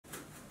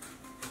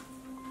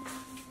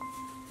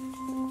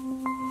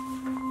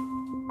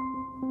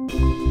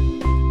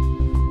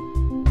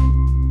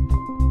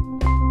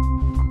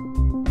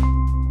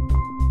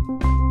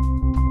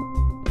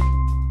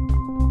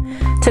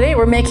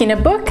we're making a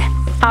book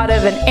out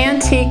of an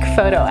antique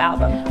photo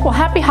album. Well,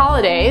 happy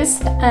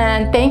holidays,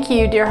 and thank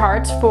you, dear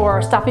hearts,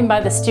 for stopping by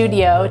the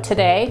studio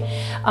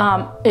today.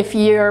 If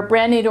you're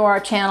brand new to our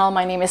channel,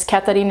 my name is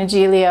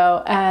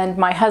Caterina and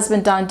my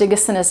husband Don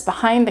Digison is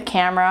behind the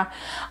camera.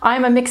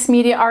 I'm a mixed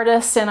media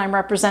artist and I'm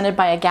represented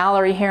by a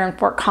gallery here in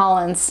Fort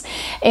Collins.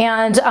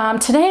 And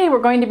today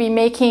we're going to be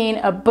making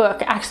a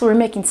book. Actually, we're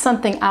making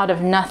something out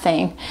of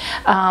nothing.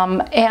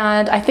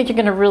 And I think you're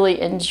going to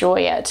really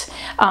enjoy it.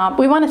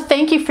 We want to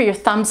thank you for your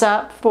thumbs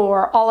up,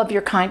 for all of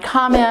your kind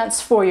comments,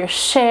 for your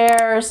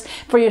shares,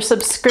 for your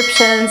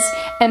subscriptions,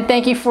 and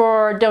thank you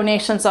for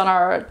donations on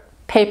our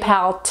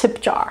PayPal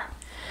tip jar.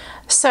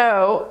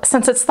 So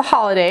since it's the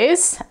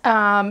holidays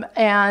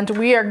and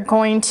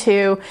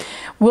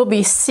we'll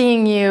be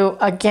seeing you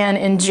again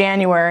in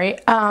January,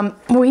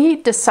 we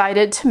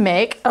decided to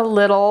make a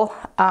little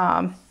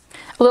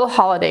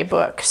holiday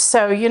book.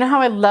 So you know how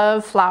I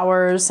love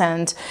flowers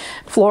and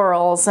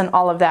florals and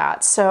all of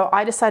that. So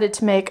I decided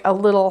to make a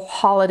little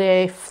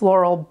holiday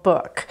floral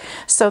book.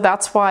 So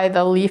that's why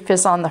the leaf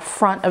is on the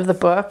front of the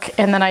book.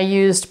 And then I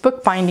used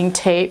bookbinding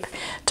tape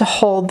to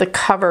hold the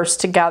covers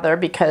together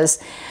because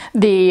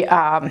the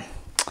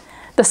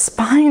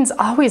spines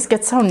always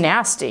get so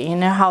nasty. You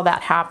know how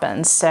that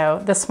happens.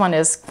 So this one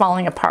is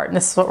falling apart, and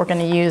this is what we're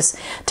going to use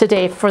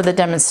today for the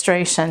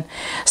demonstration.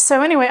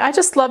 So anyway, I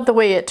just love the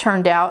way it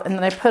turned out, and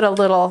then I put a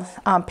little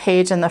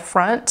page in the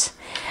front,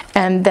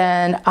 and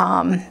then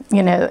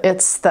you know,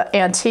 it's the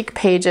antique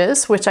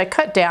pages, which I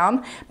cut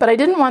down, but I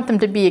didn't want them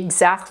to be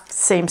exact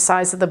same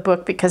size of the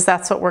book because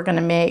that's what we're going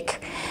to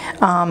make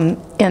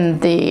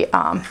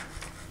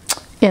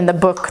in the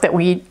book that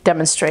we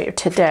demonstrate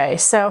today.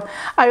 So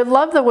I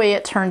love the way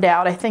it turned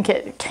out. I think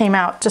it came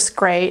out just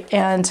great,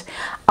 and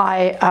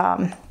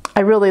I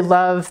really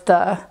love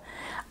that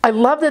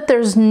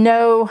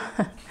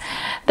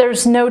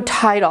there's no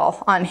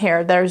title on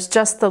here. There's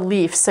just the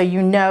leaf, so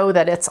you know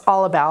that it's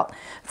all about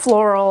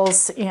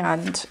florals,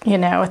 and you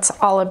know, it's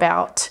all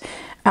about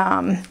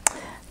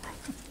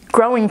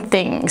growing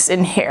things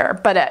in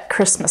here, but at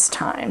Christmas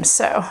time.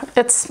 So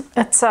it's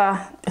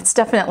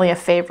definitely a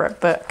favorite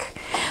book.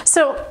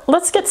 So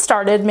let's get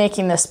started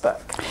making this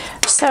book.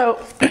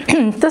 So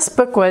this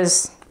book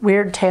was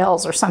Weird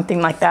Tales or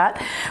something like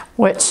that,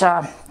 which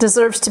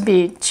deserves to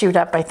be chewed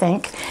up, I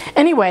think.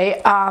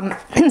 Anyway,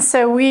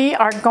 so we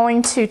are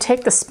going to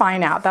take the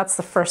spine out. That's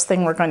the first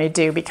thing we're going to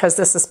do because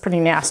this is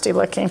pretty nasty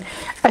looking.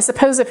 I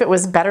suppose if it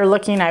was better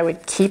looking, I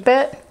would keep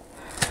it.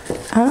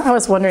 I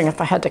was wondering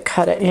if I had to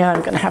cut it. Yeah,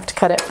 I'm going to have to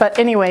cut it. But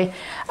anyway,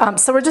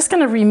 so we're just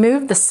going to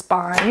remove the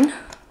spine.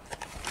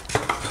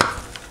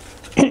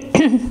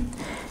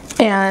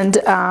 and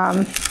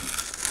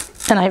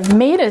I've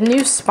made a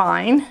new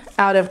spine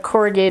out of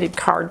corrugated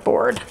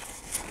cardboard.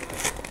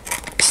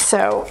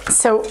 So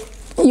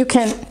you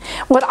can,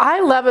 what I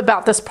love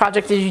about this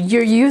project is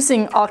you're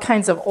using all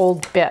kinds of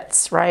old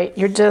bits, right?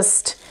 You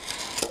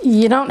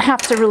don't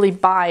have to really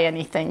buy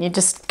anything. You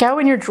just go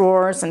in your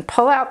drawers and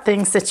pull out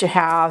things that you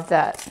have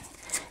that,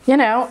 you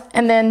know,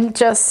 and then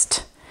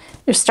just,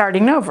 you're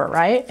starting over,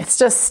 right? It's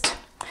just,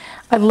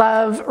 I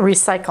love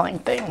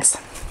recycling things.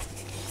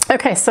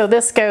 Okay, so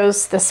this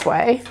goes this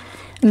way,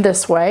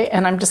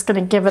 and I'm just going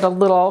to give it a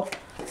little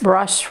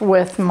brush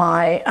with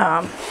my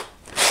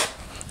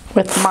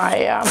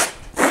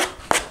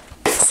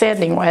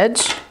sanding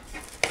wedge.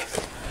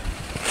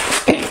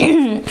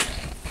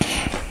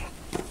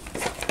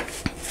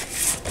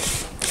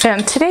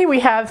 And today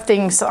we have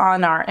things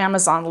on our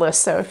Amazon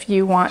list, so if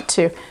you want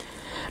to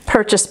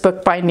purchase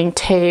bookbinding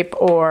tape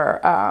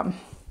or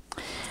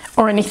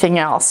anything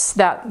else,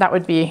 that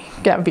would be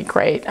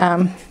great.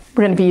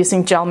 We're going to be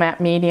using gel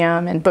matte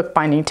medium and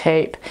bookbinding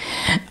tape.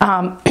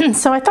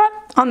 So I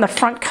thought on the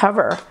front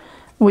cover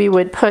we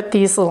would put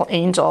these little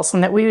angels,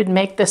 and that we would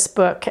make this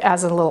book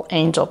as a little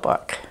angel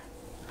book.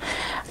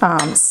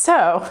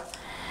 So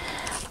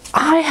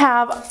I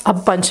have a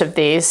bunch of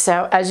these.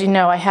 So as you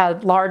know, I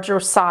had larger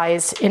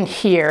size in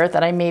here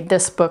that I made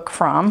this book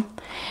from,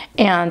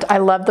 and I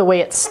love the way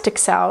it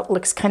sticks out. It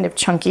looks kind of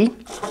chunky.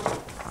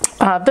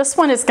 This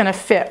one is going to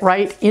fit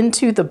right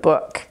into the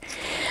book.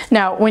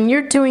 Now, when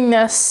you're doing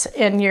this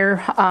and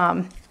you're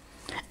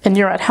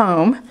at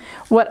home,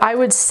 what I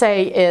would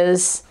say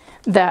is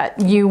that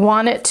you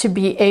want it to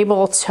be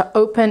able to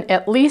open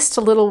at least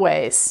a little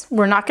ways.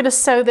 We're not going to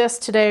sew this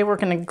today. We're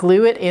going to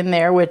glue it in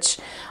there, which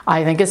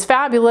I think is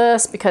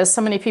fabulous because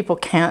so many people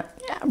can't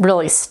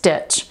really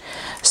stitch.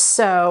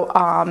 So,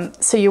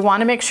 so you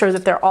want to make sure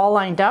that they're all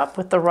lined up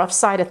with the rough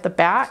side at the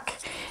back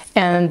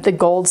and the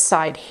gold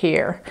side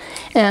here.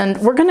 And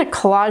we're going to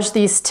collage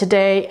these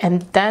today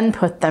and then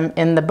put them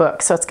in the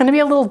book. So it's going to be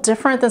a little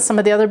different than some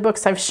of the other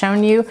books I've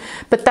shown you,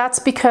 but that's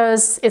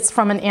because it's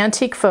from an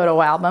antique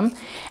photo album,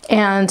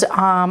 and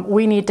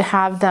we need to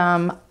have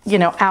them, you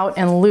know, out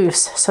and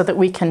loose so that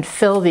we can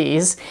fill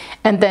these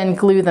and then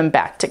glue them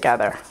back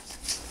together.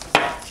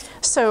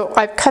 So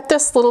I've cut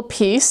this little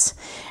piece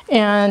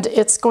and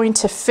it's going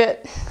to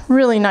fit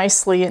really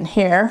nicely in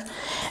here.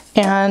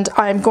 And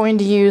I'm going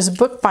to use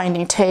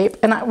bookbinding tape,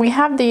 and we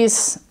have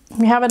these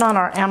we have it on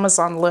our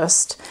Amazon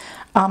list.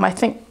 I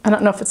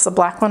don't know if it's the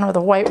black one or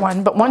the white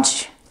one, but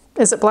once,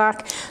 is it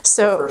black?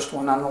 So the first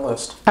one on the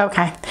list.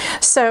 Okay,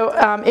 so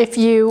if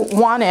you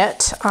want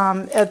it,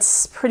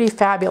 it's pretty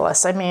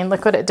fabulous. I mean,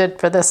 look what it did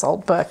for this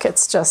old book.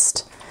 It's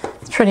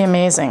pretty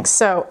amazing.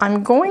 So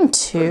I'm going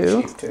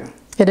to, cheap too.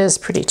 It is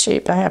pretty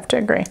cheap, I have to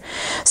agree.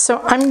 So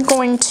I'm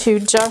going to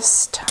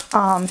just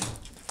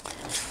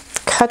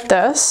cut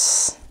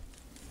this.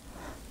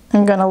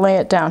 I'm going to lay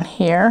it down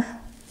here.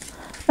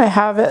 I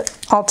have it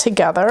all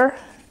together.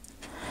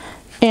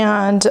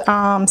 And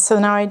so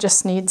now I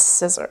just need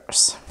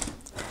scissors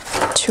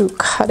to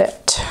cut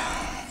it.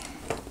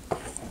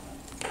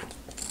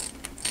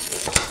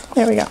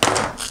 There we go.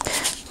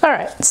 All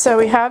right, so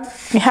we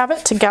have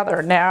it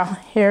together now.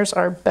 Here's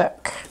our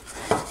book.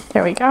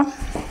 There we go.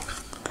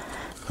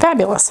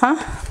 Fabulous, huh?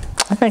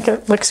 I think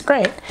it looks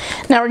great.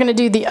 Now we're going to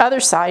do the other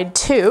side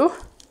too.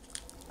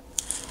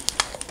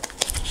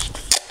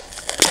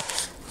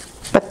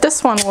 But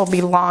this one will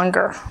be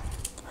longer.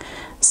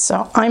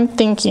 So I'm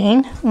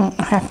thinking,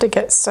 I have to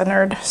get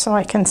centered so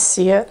I can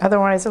see it,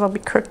 otherwise it'll be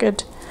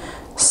crooked.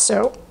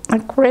 So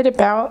like right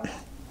about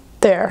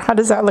there. How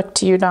does that look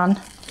to you, Don?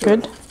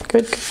 Good?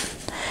 Good, good.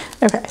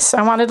 Okay, so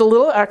I wanted a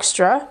little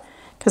extra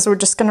because we're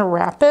just gonna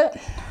wrap it.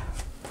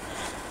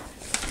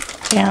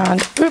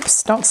 And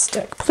oops, don't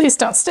stick. Please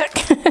don't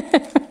stick.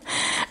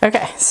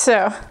 Okay,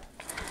 so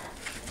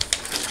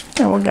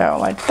it will go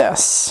like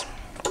this.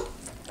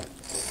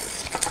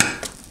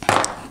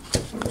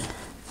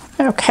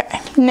 Okay,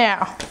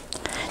 now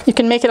you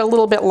can make it a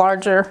little bit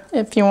larger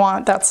if you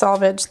want that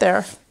selvage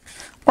there,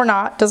 or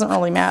not, doesn't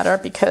really matter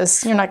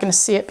because you're not going to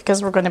see it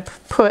because we're going to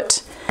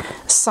put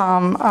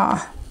some,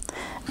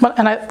 what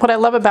I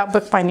love about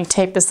bookbinding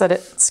tape is that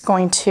it's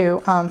going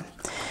to,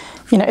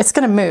 you know, it's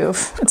going to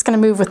move. It's going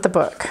to move with the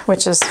book,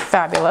 which is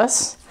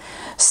fabulous.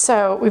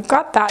 So we've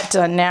got that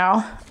done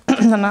now,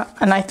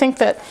 and I think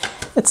that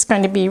it's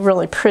going to be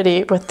really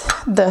pretty with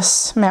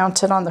this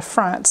mounted on the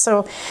front.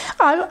 So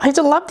I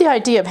love the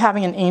idea of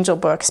having an angel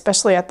book,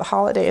 especially at the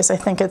holidays. I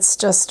think it's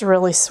just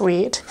really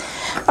sweet.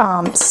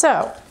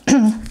 So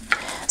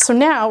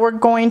now we're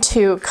going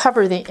to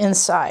cover the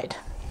inside.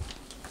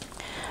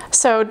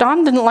 So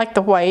Don didn't like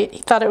the white. He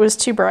thought it was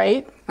too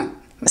bright.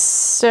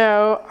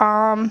 So,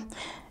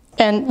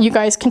 and you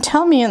guys can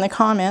tell me in the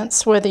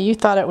comments whether you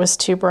thought it was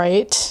too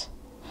bright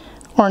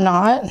or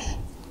not.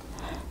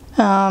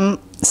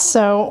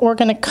 So we're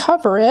going to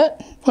cover it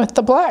with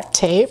the black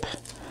tape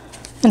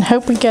and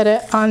hope we get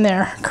it on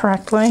there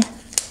correctly.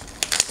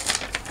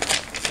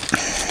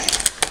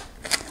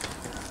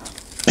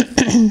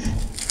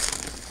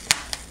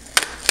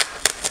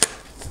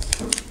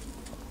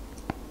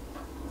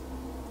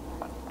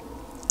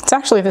 It's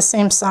actually the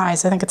same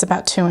size. I think it's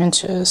about 2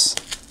 inches.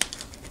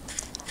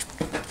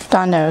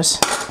 Don knows.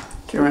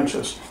 2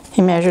 inches.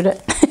 He measured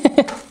it.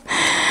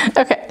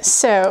 Okay,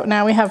 so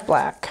now we have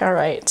black. All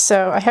right,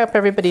 so I hope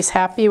everybody's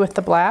happy with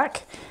the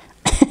black.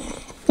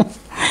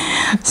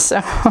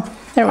 So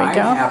there we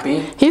go. I'm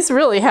happy. He's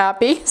really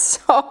happy,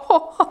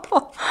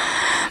 so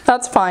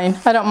that's fine.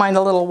 I don't mind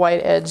the little white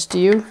edge, do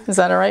you? Is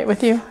that all right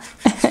with you?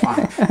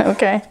 Fine.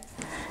 Okay,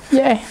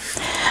 yay.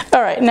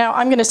 All right, now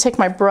I'm gonna take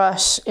my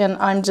brush and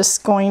I'm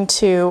just going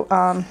to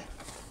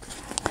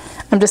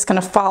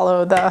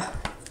follow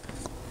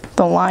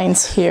the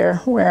lines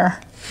here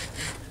where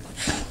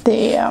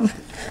the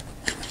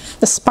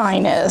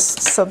spine is,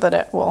 so that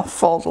it will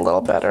fold a little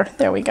better.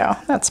 There we go,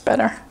 that's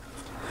better.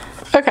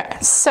 Okay,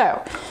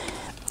 so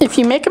if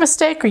you make a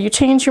mistake or you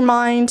change your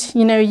mind,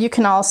 you know, you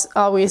can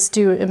always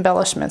do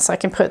embellishments. I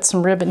can put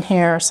some ribbon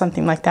here or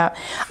something like that.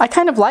 I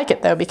kind of like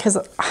it though because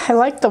I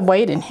like the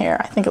white in here.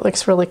 I think it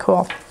looks really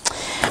cool.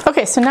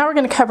 Okay, so now we're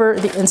going to cover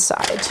the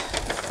inside.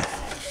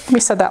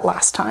 We said that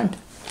last time.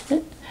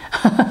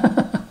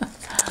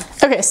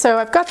 Okay, so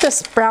I've got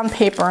this brown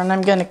paper and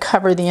I'm going to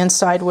cover the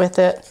inside with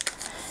it.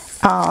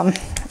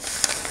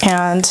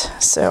 And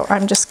so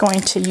I'm just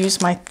going to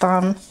use my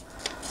thumb.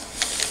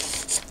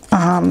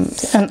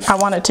 And I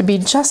want it to be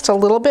just a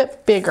little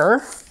bit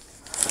bigger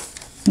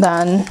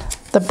than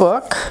the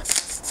book.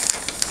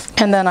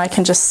 And then I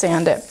can just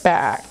sand it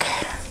back.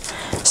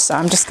 So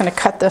I'm just going to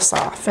cut this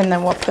off and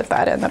then we'll put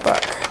that in the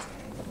book.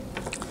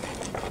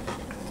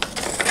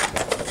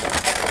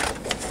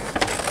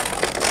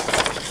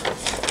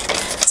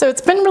 So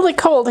it's been really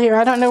cold here.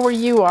 I don't know where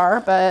you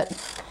are, but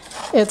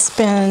it's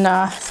been,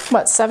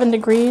 what, 7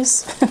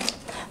 degrees?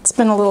 It's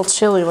been a little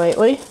chilly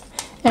lately.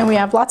 And we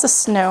have lots of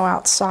snow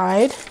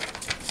outside.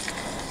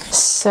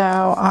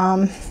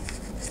 So,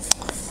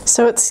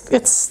 so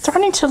it's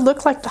starting to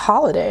look like the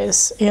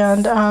holidays,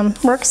 and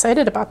we're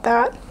excited about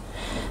that.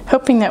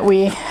 Hoping that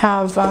we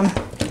have a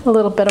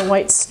little bit of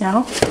white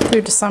snow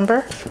through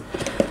December.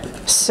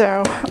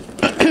 So,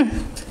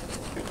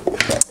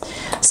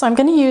 so I'm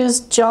going to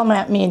use gel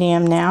matte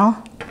medium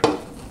now.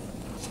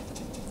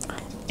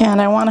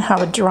 And I want to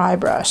have a dry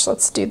brush.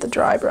 Let's do the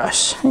dry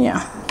brush.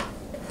 Yeah.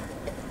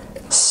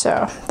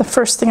 So the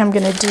first thing I'm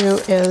going to do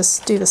is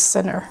do the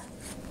center.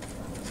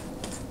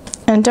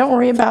 And don't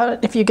worry about it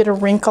if you get a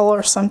wrinkle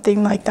or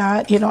something like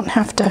that. You don't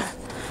have to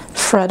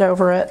fret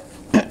over it.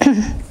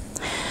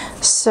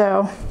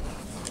 So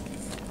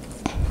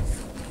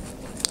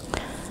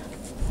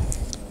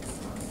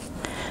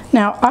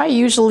now I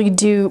usually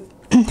do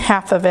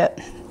half of it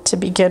to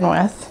begin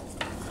with.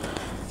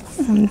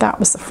 And that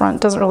was the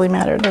front. Doesn't really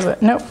matter, does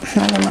it? Nope,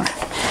 not anymore.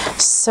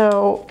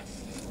 So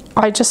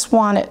I just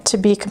want it to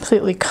be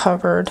completely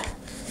covered.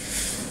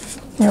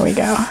 There we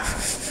go.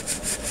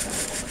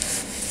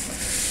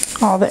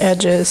 All the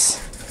edges.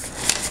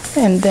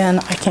 And then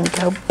I can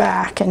go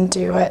back and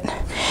do it.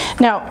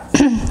 Now,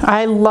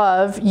 I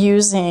love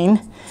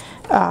using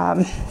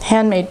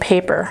handmade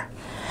paper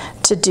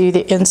to do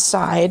the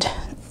inside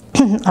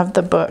of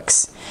the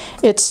books.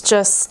 It's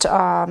just,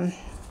 it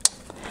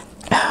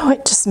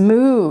just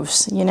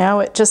moves, you know,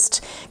 it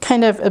just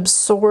kind of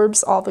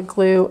absorbs all the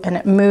glue and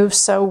it moves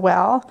so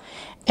well.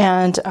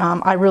 And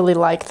I really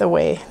like the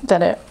way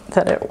that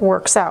it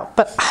works out.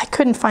 But I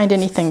couldn't find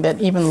anything that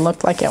even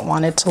looked like it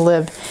wanted to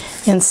live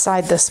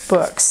inside this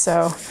book.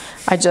 So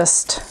I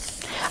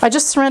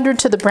just surrendered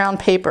to the brown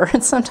paper.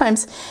 And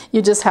sometimes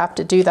you just have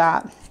to do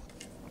that.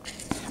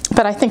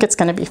 But I think it's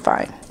going to be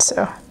fine.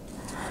 So,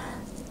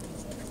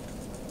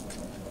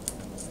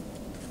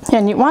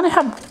 and you want to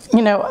have,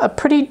 you know, a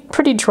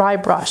pretty dry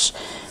brush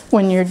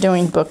when you're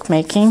doing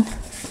bookmaking,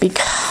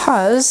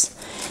 because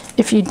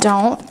if you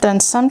don't, then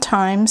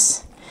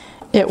sometimes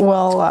it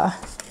will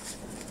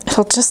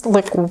it'll just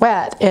look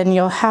wet and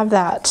you'll have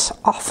that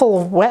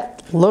awful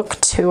wet look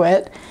to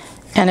it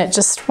and it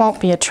just won't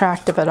be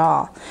attractive at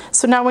all.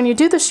 So now when you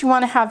do this, you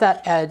want to have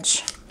that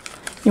edge.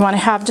 You want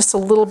to have just a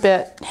little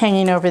bit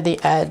hanging over the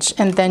edge,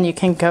 and then you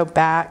can go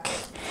back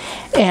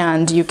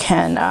and you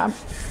can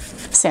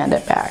sand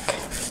it back.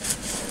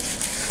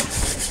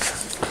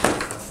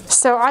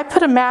 So I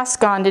put a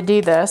mask on to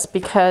do this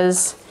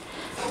because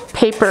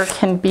paper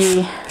can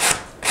be,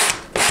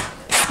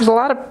 there's a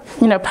lot of,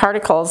 you know,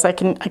 particles. I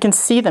can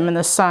see them in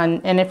the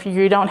sun, and if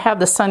you don't have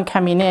the sun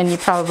coming in, you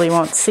probably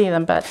won't see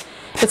them, but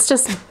it's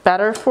just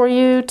better for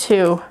you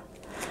to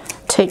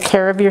take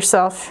care of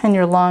yourself and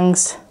your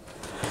lungs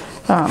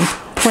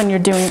when you're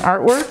doing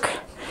artwork.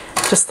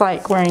 Just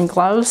like wearing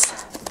gloves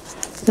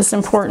is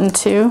important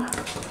too.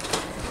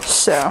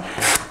 So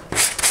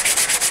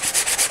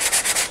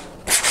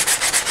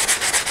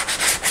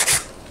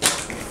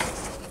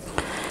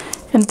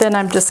and then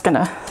I'm just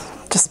gonna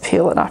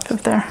peel it off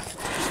of there.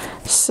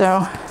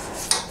 So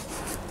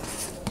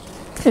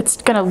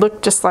it's gonna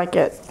look just like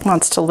it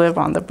wants to live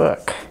on the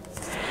book.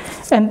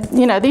 And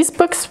you know, these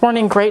books weren't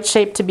in great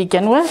shape to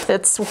begin with.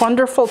 It's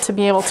wonderful to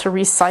be able to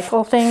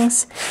recycle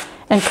things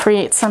and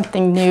create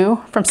something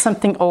new from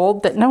something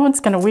old that no one's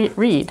gonna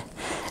read.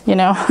 You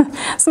know,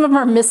 some of them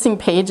are missing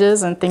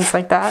pages and things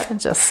like that. It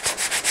just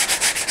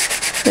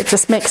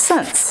makes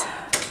sense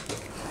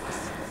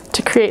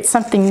to create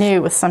something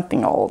new with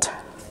something old.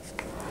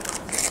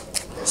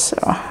 So,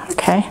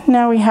 okay,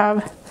 now we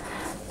have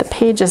the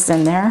pages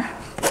in there,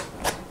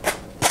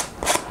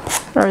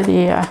 or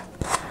the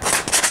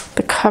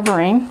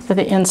covering for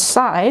the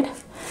inside,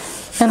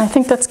 and I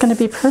think that's going to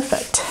be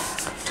perfect.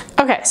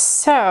 Okay,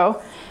 so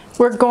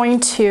we're going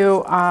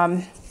to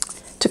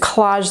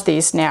collage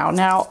these now.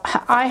 Now,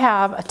 I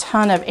have a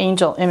ton of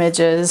angel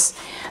images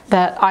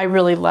that I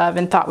really love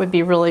and thought would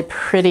be really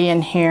pretty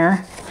in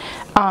here.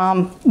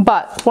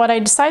 But what I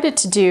decided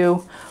to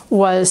do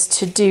was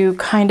to do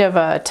kind of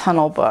a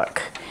tunnel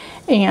book.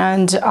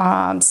 And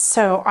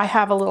so I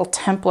have a little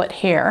template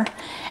here,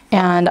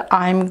 and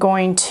I'm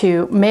going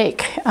to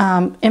make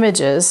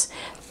images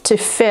to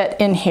fit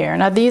in here.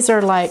 Now these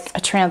are like a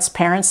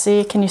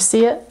transparency. Can you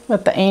see it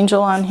with the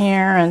angel on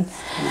here and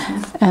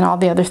all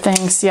the other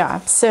things? Yeah.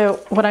 So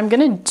what I'm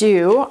going to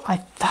do, I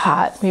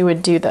thought we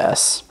would do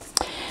this.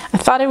 I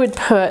thought I would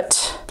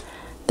put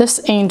this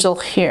angel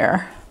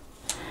here,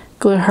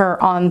 glue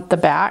her on the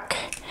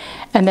back,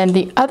 and then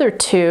the other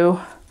two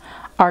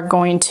are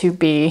going to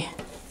be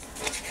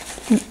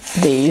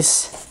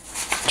these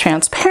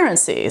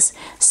transparencies,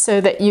 so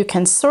that you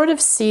can sort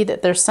of see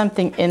that there's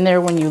something in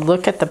there when you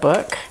look at the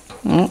book.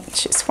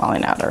 She's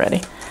falling out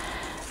already.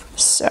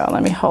 So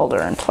let me hold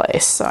her in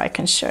place so I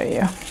can show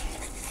you.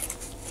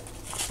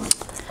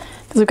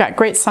 Because we've got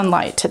great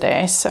sunlight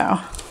today, so.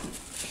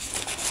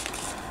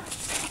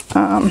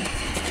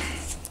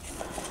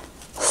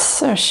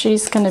 So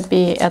she's going to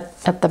be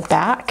at the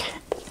back.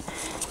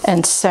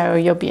 And so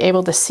you'll be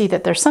able to see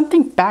that there's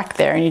something back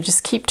there, and you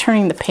just keep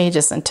turning the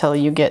pages until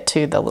you get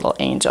to the little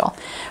angel,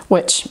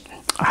 which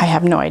I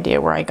have no idea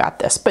where I got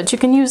this, but you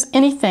can use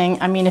anything.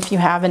 I mean, if you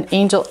have an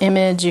angel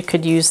image, you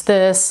could use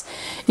this.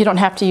 You don't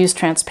have to use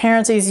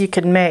transparencies. You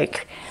could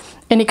make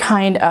any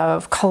kind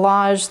of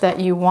collage that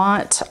you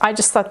want. I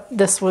just thought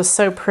this was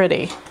so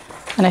pretty.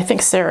 And I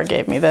think Sarah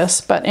gave me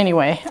this, but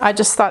anyway, I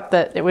just thought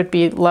that it would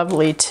be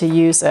lovely to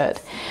use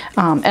it.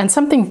 And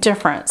something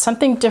different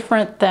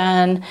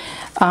than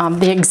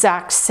the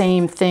exact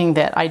same thing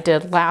that I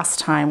did last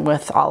time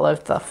with all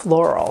of the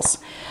florals.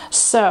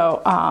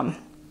 So,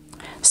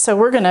 so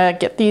we're gonna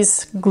get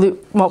these we're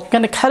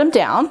gonna cut them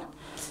down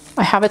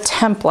I have a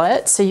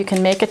template, so you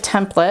can make a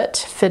template,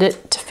 fit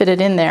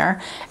it in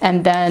there,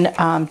 and then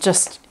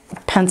just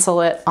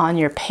pencil it on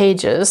your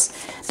pages,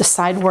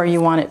 decide where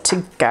you want it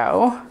to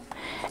go,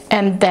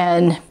 and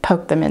then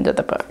poke them into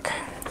the book.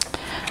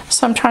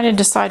 So I'm trying to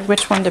decide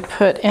which one to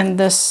put in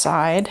this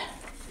side.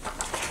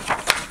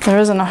 There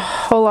isn't a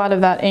whole lot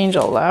of that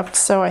angel left,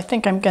 so I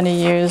think I'm going to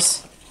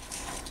use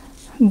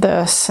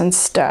this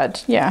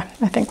instead. Yeah,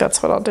 I think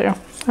that's what I'll do.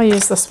 I'll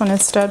use this one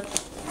instead.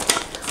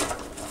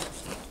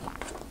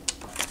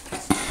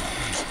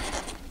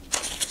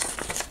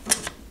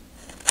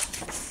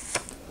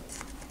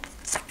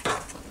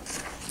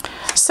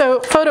 So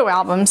photo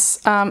albums,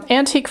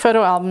 antique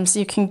photo albums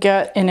you can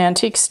get in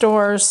antique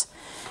stores,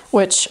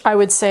 which I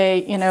would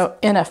say, you know,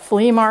 in a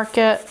flea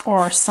market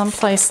or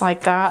someplace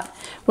like that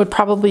would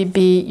probably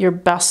be your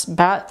best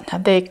bet.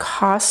 They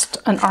cost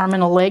an arm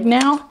and a leg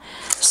now,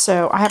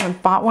 so I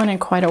haven't bought one in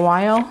quite a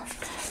while.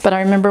 But I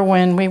remember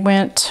when we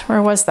went,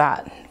 where was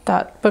that?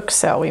 That book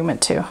sale we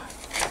went to.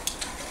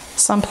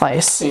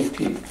 Someplace. St.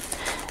 Pete.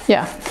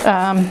 Yeah.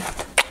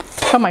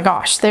 Oh my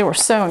gosh, they were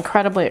so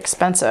incredibly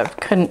expensive.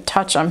 Couldn't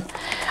touch them.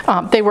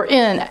 They were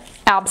in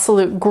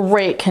absolute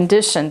great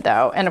condition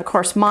though, and of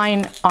course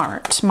mine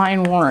aren't.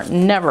 Mine weren't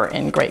never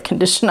in great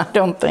condition, I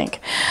don't think.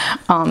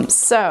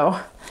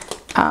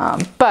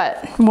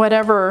 But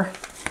whatever,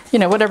 you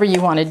know, whatever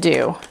you want to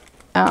do.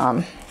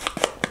 Now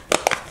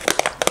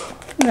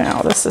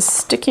this is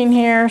sticking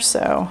here,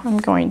 so I'm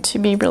going to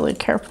be really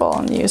careful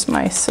and use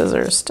my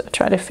scissors to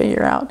try to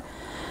figure out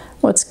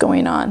what's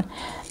going on.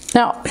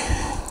 Now,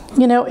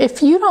 you know,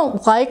 if you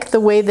don't like the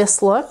way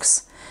this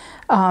looks,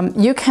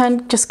 you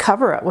can just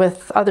cover it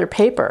with other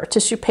paper.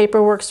 Tissue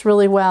paper works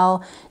really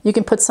well. You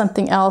can put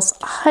something else.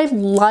 I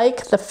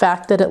like the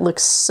fact that it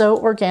looks so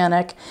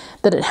organic,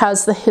 that it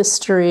has the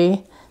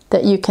history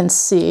that you can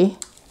see.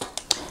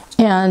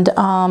 And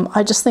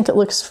I just think it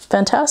looks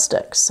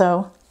fantastic.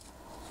 So,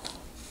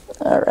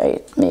 all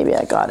right, maybe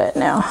I got it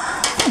now.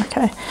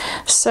 Okay,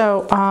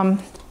 so,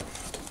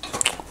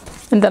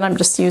 and then I'm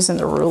just using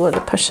the ruler to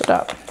push it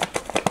up.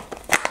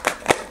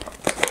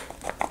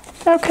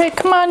 Okay,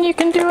 come on, you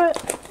can do it.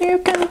 You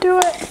can do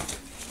it.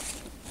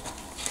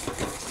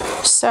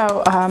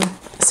 So,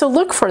 so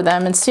look for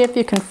them and see if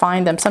you can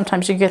find them.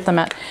 Sometimes you get them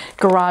at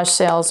garage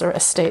sales or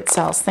estate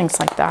sales, things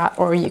like that.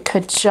 Or you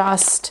could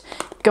just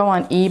go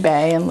on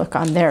eBay and look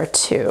on there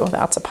too.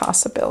 That's a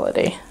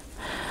possibility.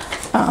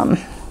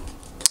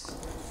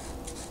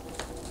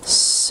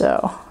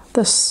 So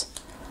this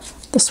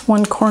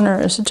one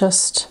corner is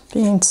just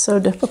being so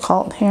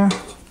difficult here.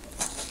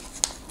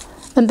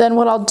 And then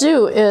what I'll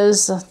do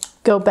is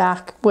go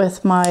back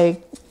with my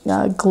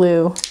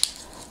glue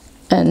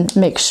and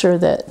make sure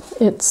that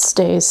it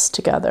stays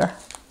together.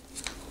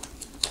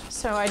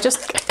 So I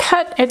just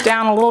cut it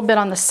down a little bit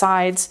on the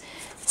sides.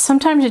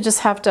 Sometimes you just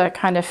have to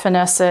kind of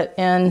finesse it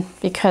in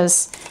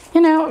because,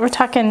 you know, we're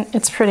talking,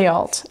 it's pretty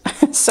old.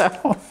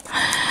 So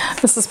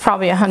this is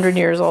probably 100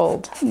 years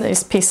old,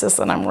 these pieces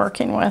that I'm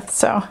working with.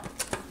 So,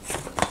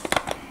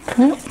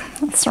 nope,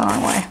 that's the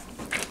wrong way.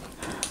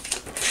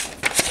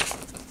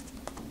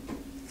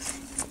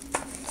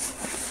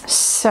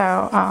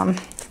 So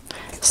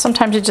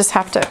sometimes you just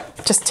have to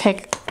just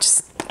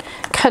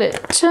cut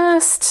it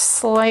just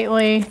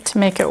slightly to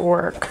make it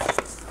work.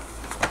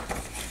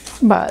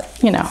 But,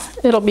 you know,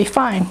 it'll be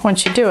fine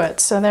once you do it.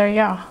 So there you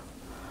go.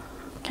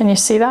 Can you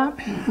see that?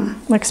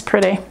 Mm-hmm. Looks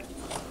pretty.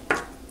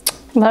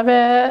 Love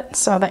it.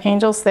 So the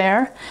angel's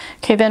there.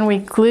 Okay, then we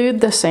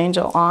glued this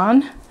angel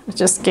on. I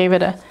just gave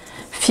it a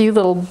few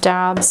little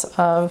dabs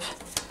of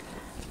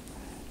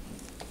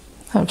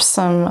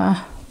some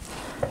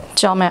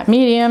gel matte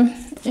medium.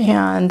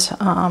 And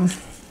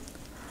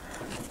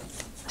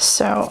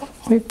so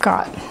we've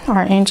got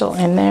our angel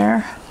in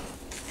there.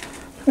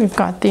 We've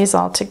got these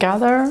all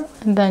together,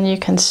 and then you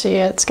can see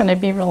it's going to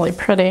be really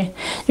pretty.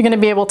 You're going to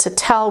be able to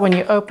tell when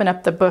you open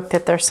up the book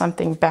that there's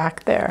something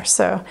back there.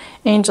 So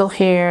angel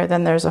here,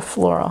 then there's a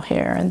floral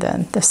here, and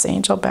then this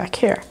angel back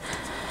here.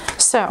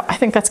 So I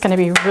think that's going to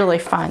be really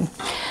fun.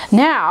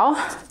 Now,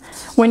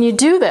 when you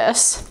do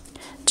this,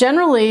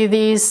 generally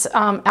these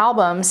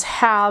albums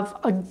have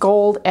a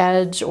gold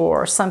edge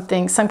or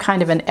something, some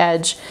kind of an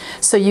edge,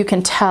 so you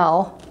can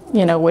tell,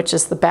 you know, which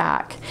is the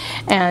back.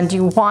 And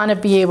you want to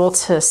be able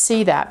to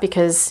see that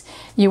because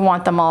you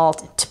want them all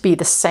to be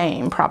the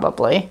same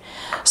probably.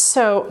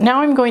 So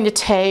now I'm going to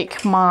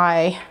take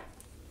my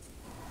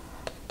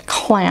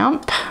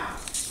clamp,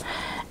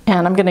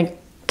 and I'm going to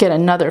get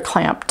another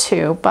clamp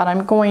too, but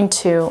I'm going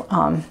to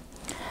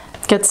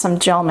get some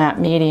gel matte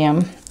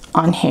medium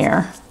on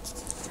here.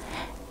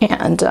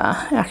 And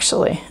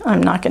actually,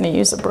 I'm not going to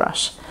use a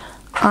brush.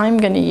 I'm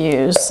going to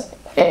use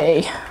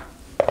a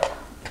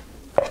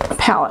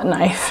palette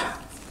knife.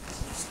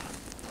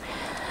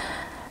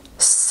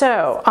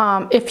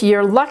 So if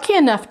you're lucky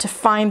enough to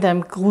find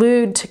them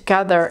glued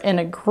together in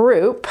a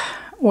group,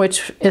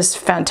 which is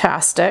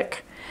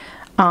fantastic,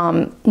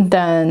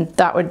 then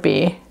that would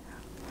be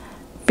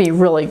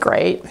really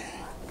great.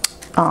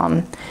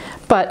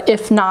 But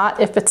if not,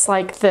 if it's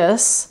like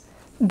this,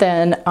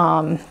 then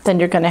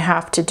you're going to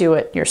have to do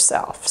it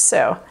yourself.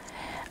 So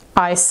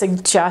I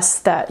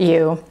suggest that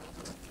you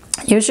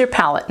use your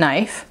palette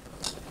knife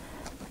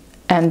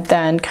and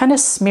then kind of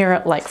smear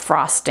it like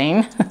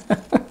frosting.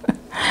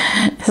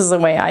 Is the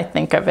way I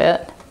think of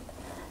it.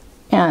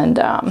 And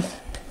there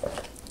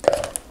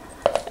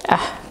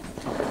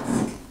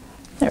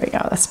we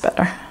go, that's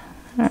better.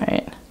 All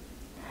right.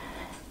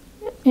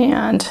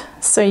 And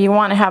so you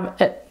want to have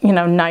it, you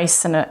know,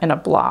 nice in a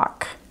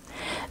block.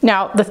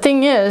 Now the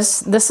thing is,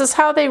 this is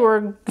how they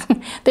were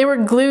they were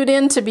glued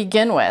in to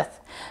begin with.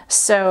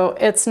 So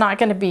it's not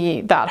going to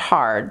be that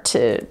hard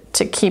to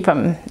keep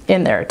them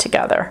in there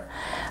together.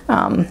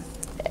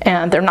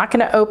 And they're not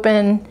going to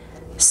open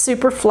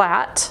super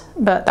flat,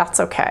 but that's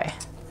okay.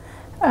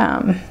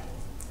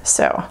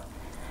 So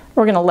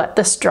we're going to let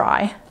this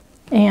dry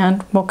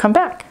and we'll come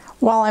back.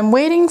 While I'm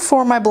waiting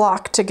for my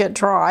block to get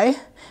dry,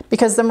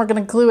 because then we're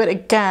going to glue it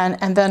again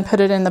and then put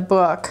it in the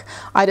book,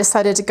 I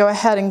decided to go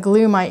ahead and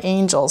glue my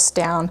angels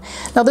down.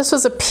 Now this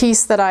was a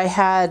piece that I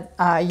had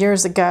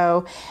years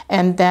ago,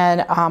 and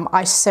then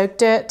I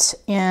soaked it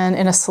in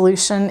a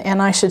solution,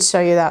 and I should show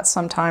you that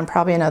sometime,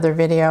 probably another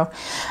video.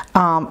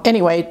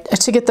 Anyway,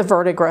 to get the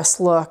verdigris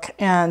look,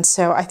 and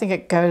so I think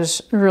it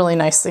goes really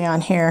nicely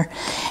on here.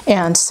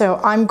 And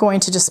so I'm going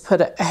to just put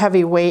a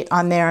heavy weight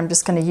on there. I'm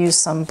just going to use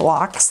some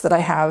blocks that I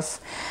have.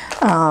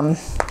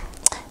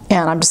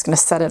 And I'm just going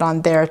to set it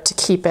on there to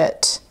keep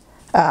it,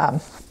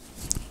 to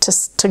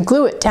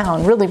glue it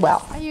down really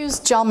well. I use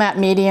gel matte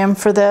medium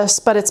for this,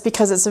 but it's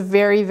because it's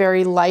very,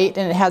 very light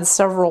and it had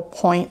several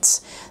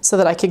points so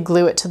that I could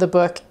glue it to the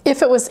book.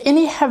 If it was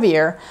any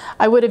heavier,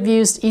 I would have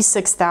used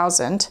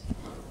E6000,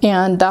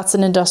 and that's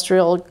an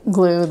industrial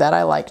glue that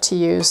I like to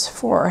use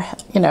for,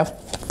 you know,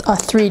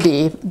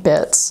 3D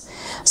bits.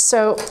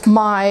 So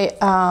my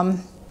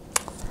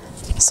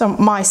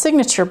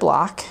signature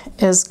block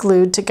is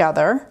glued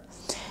together.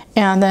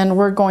 And then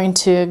we're going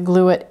to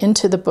glue it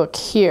into the book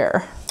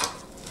here.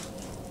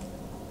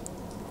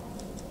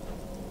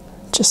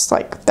 Just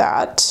like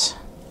that.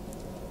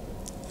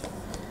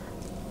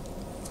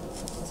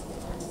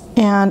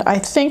 And I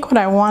think what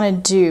I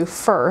want to do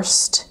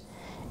first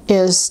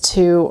is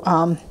to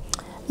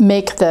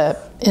make the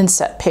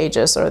inset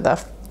pages, or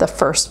the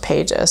first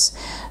pages.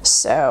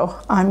 So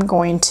I'm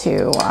going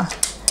to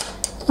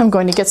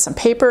get some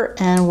paper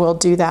and we'll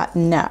do that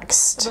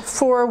next.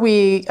 Before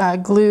we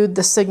glued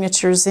the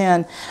signatures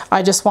in,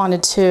 I just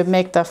wanted to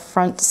make the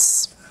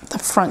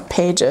front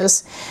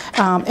pages.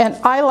 And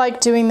I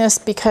like doing this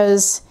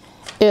because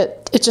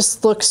it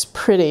just looks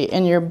pretty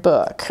in your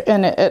book,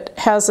 and it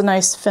has a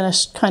nice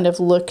finished kind of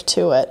look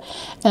to it.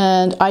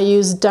 And I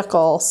use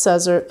decal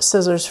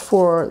scissors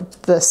for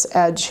this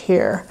edge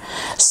here.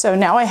 So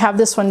now I have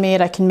this one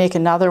made, I can make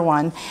another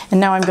one, and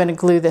now I'm going to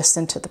glue this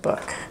into the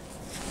book.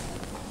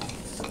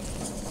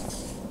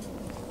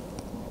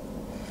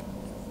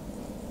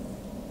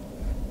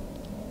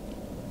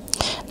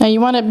 Now you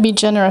want to be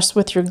generous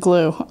with your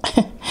glue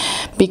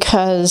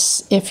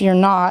because if you're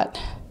not,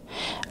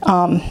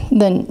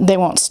 then they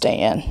won't stay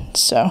in.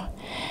 So,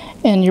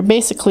 and you're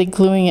basically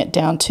gluing it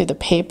down to the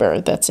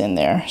paper that's in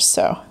there.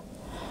 So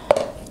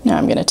now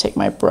I'm going to take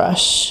my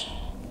brush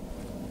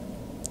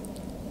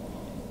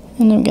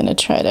and I'm going to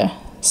try to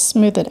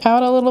smooth it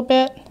out a little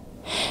bit.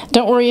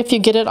 Don't worry if you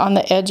get it on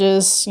the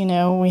edges, you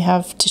know, we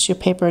have tissue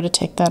paper to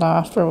take that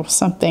off or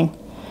something.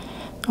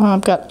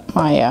 I've got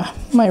my,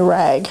 my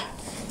rag,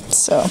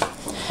 so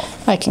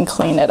I can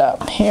clean it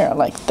up here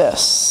like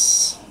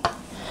this.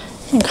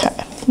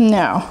 Okay,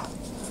 now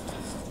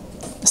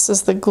this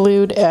is the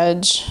glued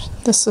edge.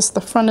 This is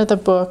the front of the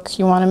book.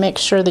 You want to make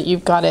sure that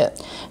you've got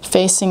it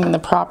facing in the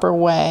proper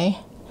way,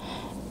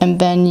 and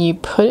then you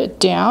put it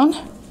down,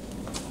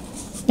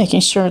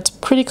 making sure it's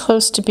pretty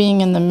close to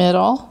being in the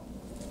middle.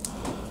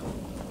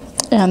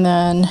 And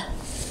then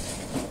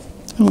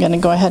I'm going to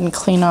go ahead and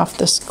clean off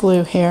this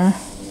glue here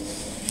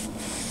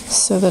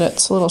so that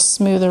it's a little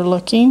smoother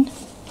looking.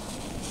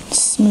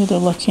 Smoother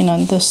looking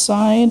on this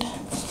side.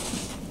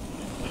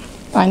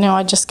 I know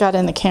I just got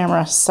in the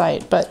camera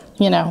sight, but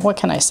you know, what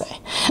can I say?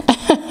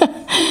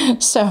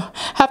 So,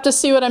 have to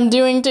see what I'm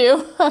doing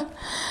too.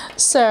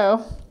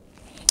 So,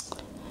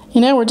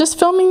 you know, we're just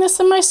filming this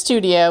in my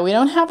studio. We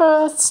don't have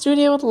a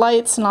studio with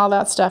lights and all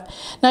that stuff.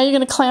 Now you're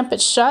going to clamp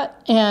it shut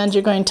and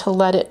you're going to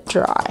let it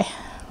dry.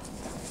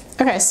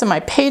 Okay, so my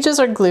pages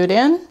are glued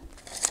in,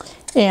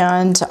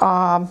 and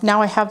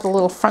now I have the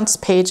little fronts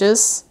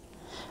pages.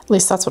 At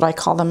least that's what I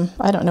call them.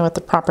 I don't know what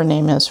the proper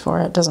name is for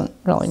it. It doesn't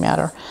really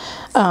matter.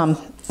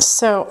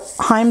 So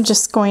I'm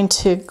just going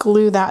to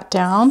glue that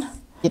down.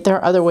 There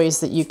are other ways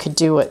that you could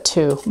do it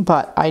too,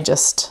 but I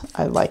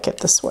like it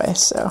this way.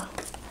 So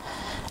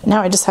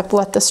now I just have to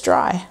let this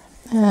dry,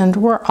 and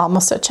we're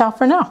almost at chow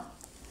for now.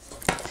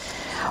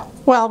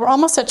 Well, we're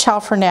almost at chow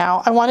for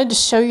now. I wanted to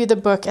show you the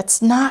book.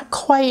 It's not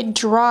quite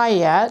dry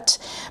yet,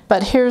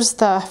 but here's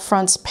the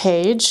fronts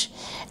page,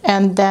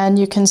 and then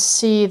you can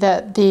see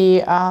that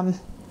the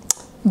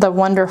the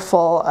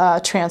wonderful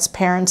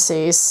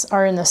transparencies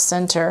are in the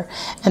center,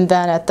 and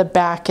then at the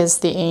back is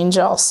the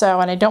angel. So,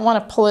 and I don't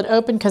want to pull it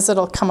open because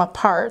it'll come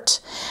apart.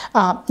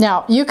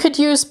 Now, you could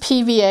use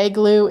PVA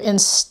glue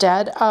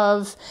instead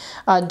of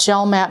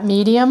gel matte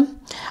medium.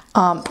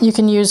 You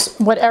can use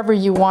whatever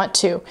you want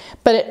to,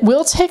 but it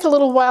will take a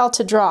little while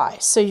to dry,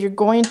 so you're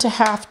going to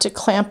have to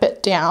clamp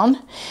it down.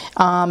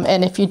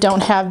 And if you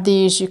don't have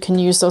these, you can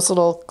use those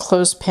little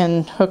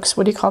clothespin hooks.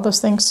 What do you call those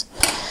things?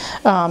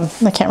 I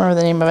can't remember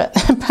the name of it.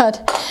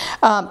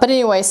 but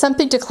anyway,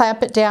 something to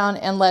clamp it down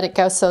and let it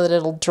go so that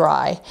it'll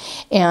dry.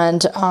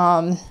 And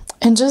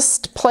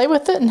just play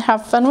with it and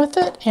have fun with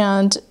it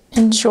and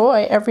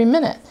enjoy every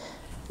minute.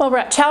 Well, we're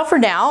at ciao for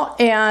now,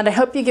 and I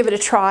hope you give it a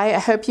try. I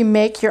hope you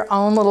make your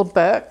own little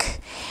book.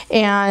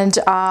 And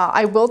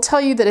I will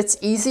tell you that it's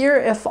easier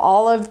if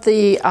all of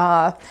the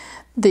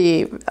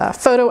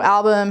photo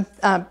album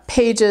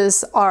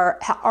pages are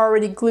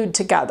already glued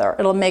together.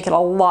 It'll make it a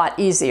lot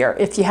easier.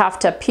 If you have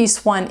to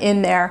piece one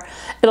in there,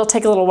 it'll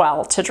take a little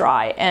while to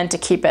dry and to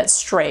keep it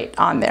straight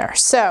on there.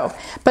 So,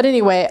 but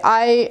anyway,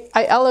 I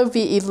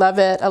LOVE love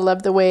it. I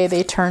love the way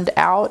they turned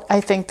out. I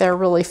think they're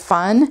really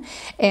fun,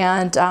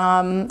 and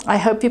I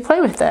hope you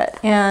play with it.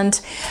 And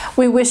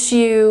we wish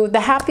you the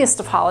happiest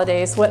of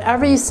holidays.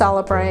 Whatever you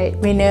celebrate,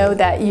 we know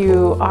that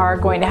you are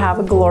going to have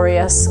a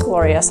glorious,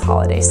 glorious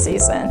holiday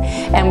season.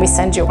 And we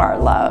send you our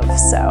love,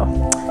 so.